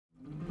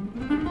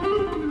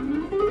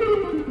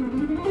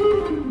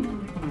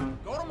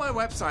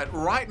my website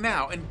right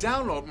now and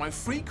download my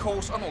free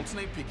course on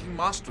alternate picking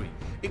mastery.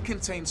 It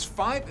contains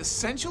 5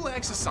 essential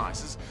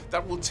exercises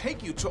that will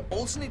take you to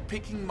alternate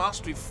picking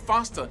mastery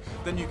faster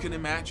than you can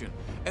imagine.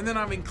 And then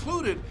I've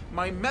included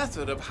my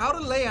method of how to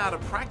lay out a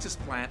practice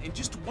plan in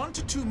just 1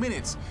 to 2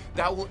 minutes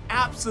that will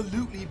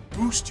absolutely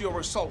boost your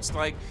results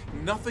like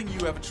nothing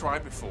you ever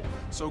tried before.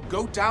 So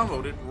go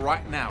download it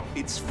right now.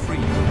 It's free.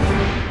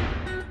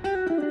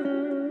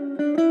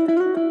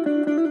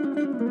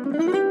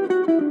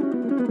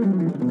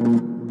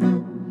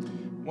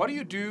 What do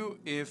you do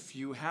if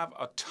you have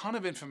a ton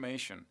of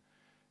information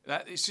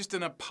that it's just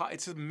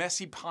it's a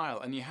messy pile,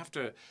 and you have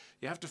to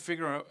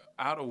figure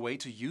out a way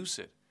to use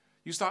it?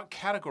 You start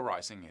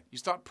categorizing it. You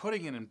start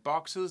putting it in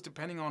boxes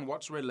depending on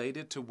what's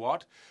related to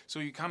what. So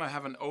you kind of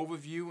have an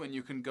overview, and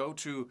you can go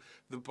to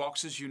the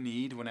boxes you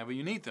need whenever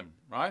you need them,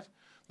 right?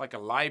 Like a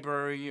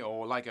library,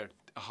 or like a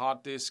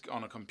hard disk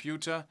on a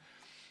computer.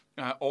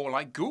 Or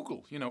like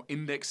Google,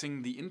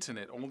 indexing the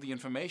internet, all the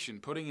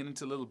information, putting it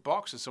into little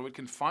boxes so it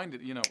can find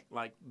it,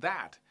 like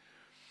that.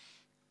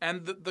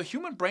 And the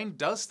human brain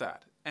does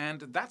that.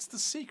 And that's the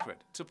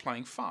secret to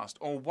playing fast,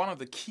 or one of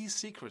the key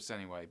secrets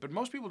anyway. But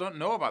most people don't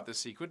know about this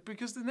secret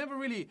because they never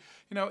really,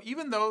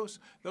 even those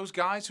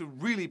guys who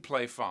really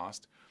play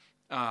fast,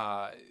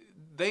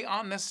 they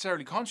aren't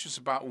necessarily conscious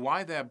about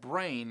why their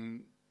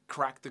brain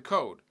cracked the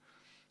code.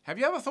 Have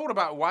you ever thought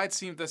about why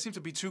there seem to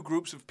be 2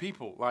 groups of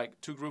people,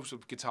 like 2 groups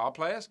of guitar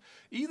players?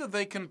 Either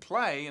they can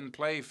play and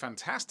play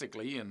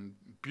fantastically and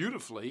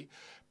beautifully,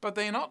 but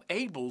they're not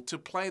able to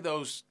play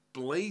those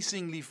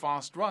blazingly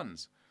fast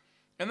runs.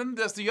 And then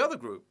there's the other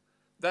group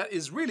that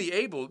is really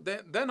able.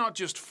 They're not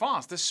just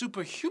fast, they're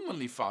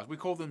superhumanly fast. We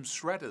call them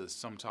shredders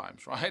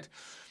sometimes, right?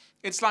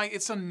 It's like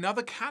it's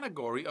another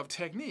category of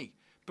technique.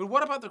 But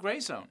what about the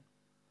gray zone?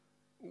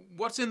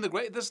 What's in the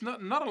gray? There's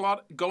not a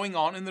lot going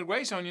on in the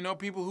gray zone.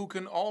 People who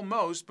can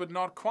almost but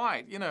not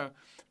quite,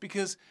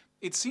 because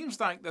it seems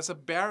like there's a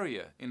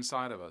barrier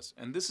inside of us.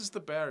 And this is the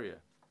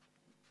barrier.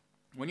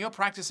 When you're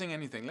practicing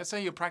anything, let's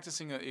say you're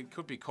practicing, it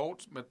could be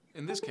chords, but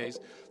in this case,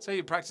 say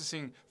you're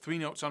practicing 3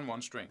 notes on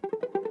 1 string.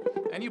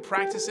 And you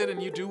practice it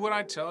and you do what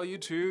I tell you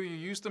to. You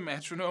use the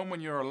metronome when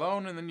you're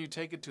alone, and then you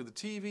take it to the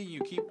TV.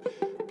 You keep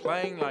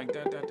playing like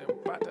da da da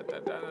ba da da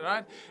da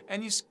da,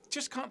 and you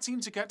just can't seem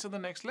to get to the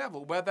next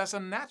level, where there's a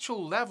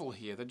natural level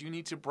here that you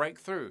need to break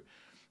through.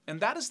 And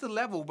that is the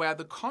level where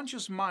the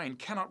conscious mind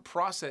cannot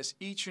process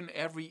each and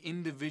every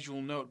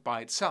individual note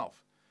by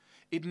itself.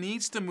 It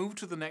needs to move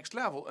to the next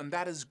level, and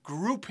that is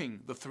grouping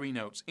the 3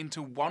 notes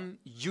into one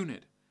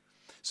unit.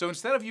 So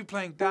instead of you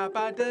playing da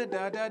ba da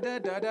da da da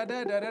da da da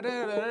da da da,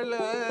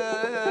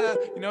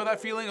 that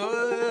feeling,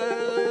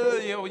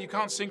 you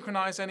can't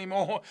synchronize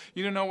anymore.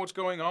 You don't know what's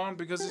going on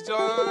because it's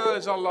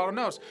a lot of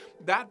notes.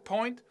 That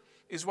point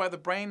is where the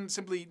brain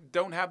simply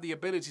don't have the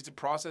ability to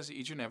process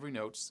each and every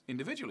note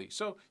individually.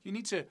 So you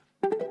need to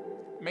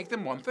make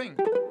them one thing.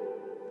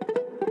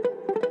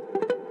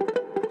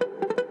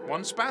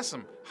 One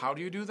spasm. How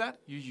do you do that?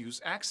 You use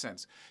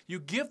accents.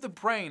 You give the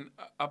brain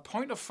a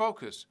point of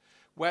focus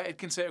where it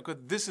can say, okay,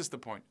 this is the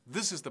point,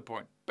 this is the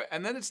point.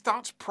 And then it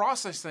starts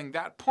processing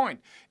that point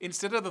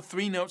instead of the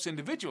 3 notes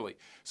individually.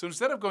 So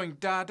instead of going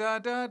da da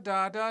da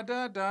da da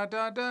da da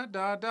da da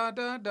da da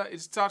da da,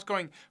 it starts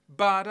going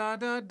ba da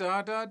da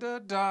da da da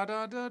da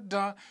da da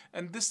da,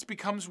 and this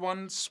becomes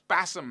one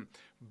spasm.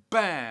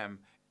 Bam!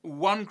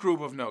 One group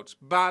of notes.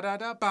 Ba da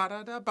da ba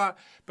da da ba.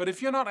 But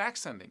if you're not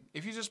accenting,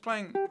 if you're just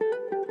playing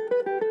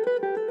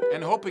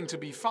and hoping to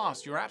be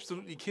fast, you're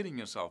absolutely kidding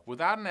yourself.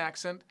 Without an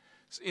accent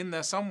in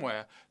there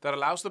somewhere that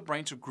allows the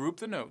brain to group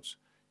the notes,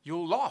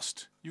 you're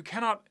lost. You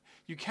cannot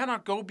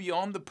go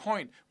beyond the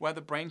point where the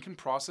brain can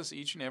process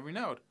each and every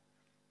note.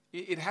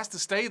 It has to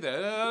stay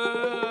there,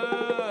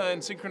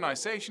 and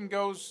synchronization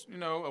goes,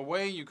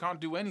 away. You can't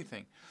do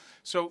anything.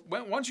 So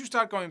once you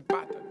start going,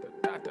 ba, da,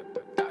 da, da, da,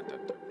 da, da,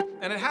 da,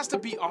 and it has to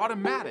be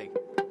automatic,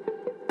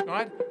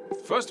 right?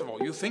 First of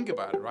all, you think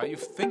about it, right? You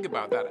think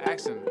about that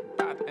accent,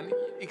 and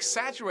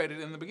exaggerate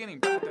it in the beginning,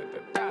 ba, da,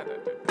 da, da,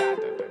 da,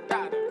 da,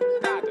 da,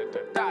 da,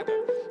 da, da.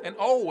 And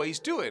always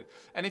do it.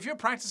 And if you're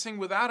practicing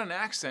without an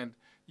accent,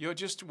 you're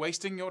just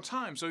wasting your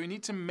time. So you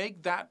need to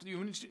make that,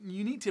 you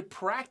need to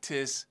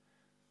practice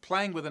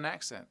playing with an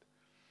accent.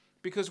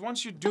 Because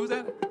once you do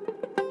that,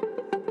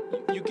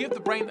 you give the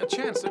brain a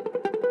chance.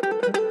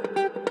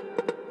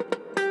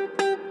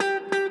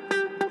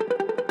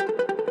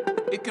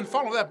 It can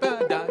follow that da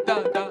da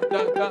da da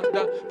da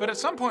da, but at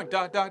some point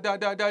da da da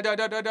da da da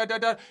da da da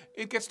da,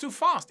 it gets too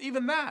fast,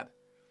 even that.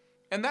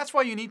 And that's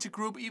why you need to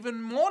group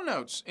even more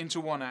notes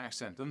into one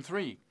accent than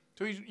 3.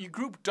 So you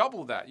group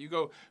double that. You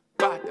go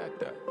ba da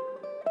da,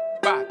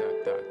 ba da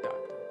da da,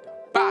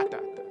 ba da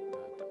da da,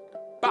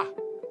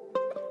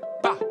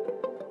 ba ba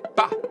ba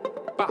ba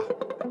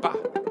ba ba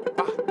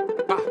ba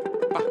ba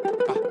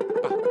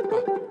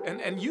ba.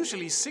 And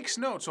usually 6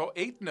 notes or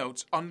 8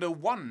 notes under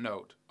one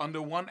note,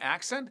 under one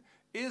accent,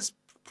 is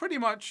pretty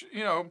much,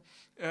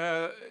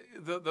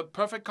 the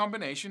perfect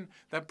combination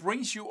that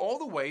brings you all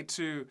the way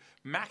to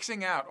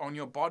maxing out on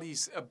your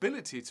body's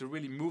ability to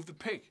really move the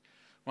pick,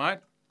 right?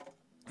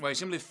 where you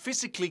simply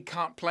physically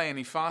can't play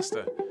any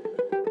faster.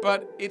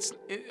 But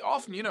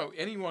often, you know,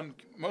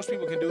 most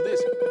people can do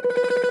this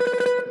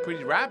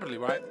pretty rapidly,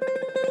 right?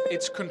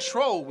 It's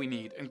control we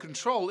need, and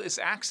control is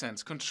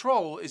accents.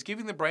 Control is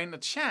giving the brain a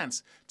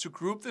chance to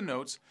group the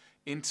notes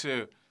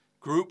into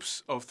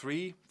groups of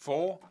 3,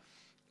 4,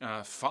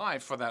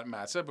 5 for that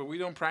matter, but we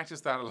don't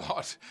practice that a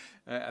lot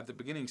at the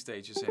beginning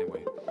stages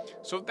anyway.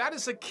 So that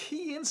is a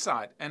key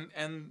insight,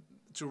 and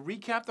to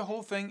recap the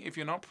whole thing, if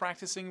you're not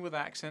practicing with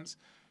accents,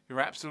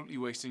 you're absolutely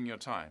wasting your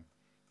time.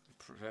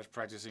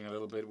 Practicing a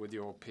little bit with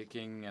your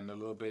picking and a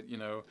little bit, you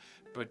know,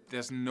 but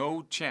there's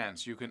no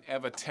chance you can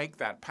ever take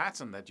that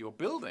pattern that you're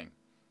building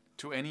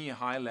to any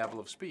high level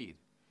of speed.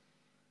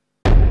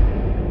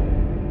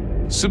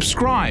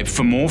 Subscribe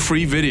for more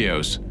free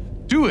videos.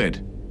 Do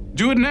it.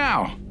 Do it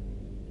now.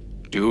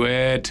 Do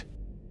it.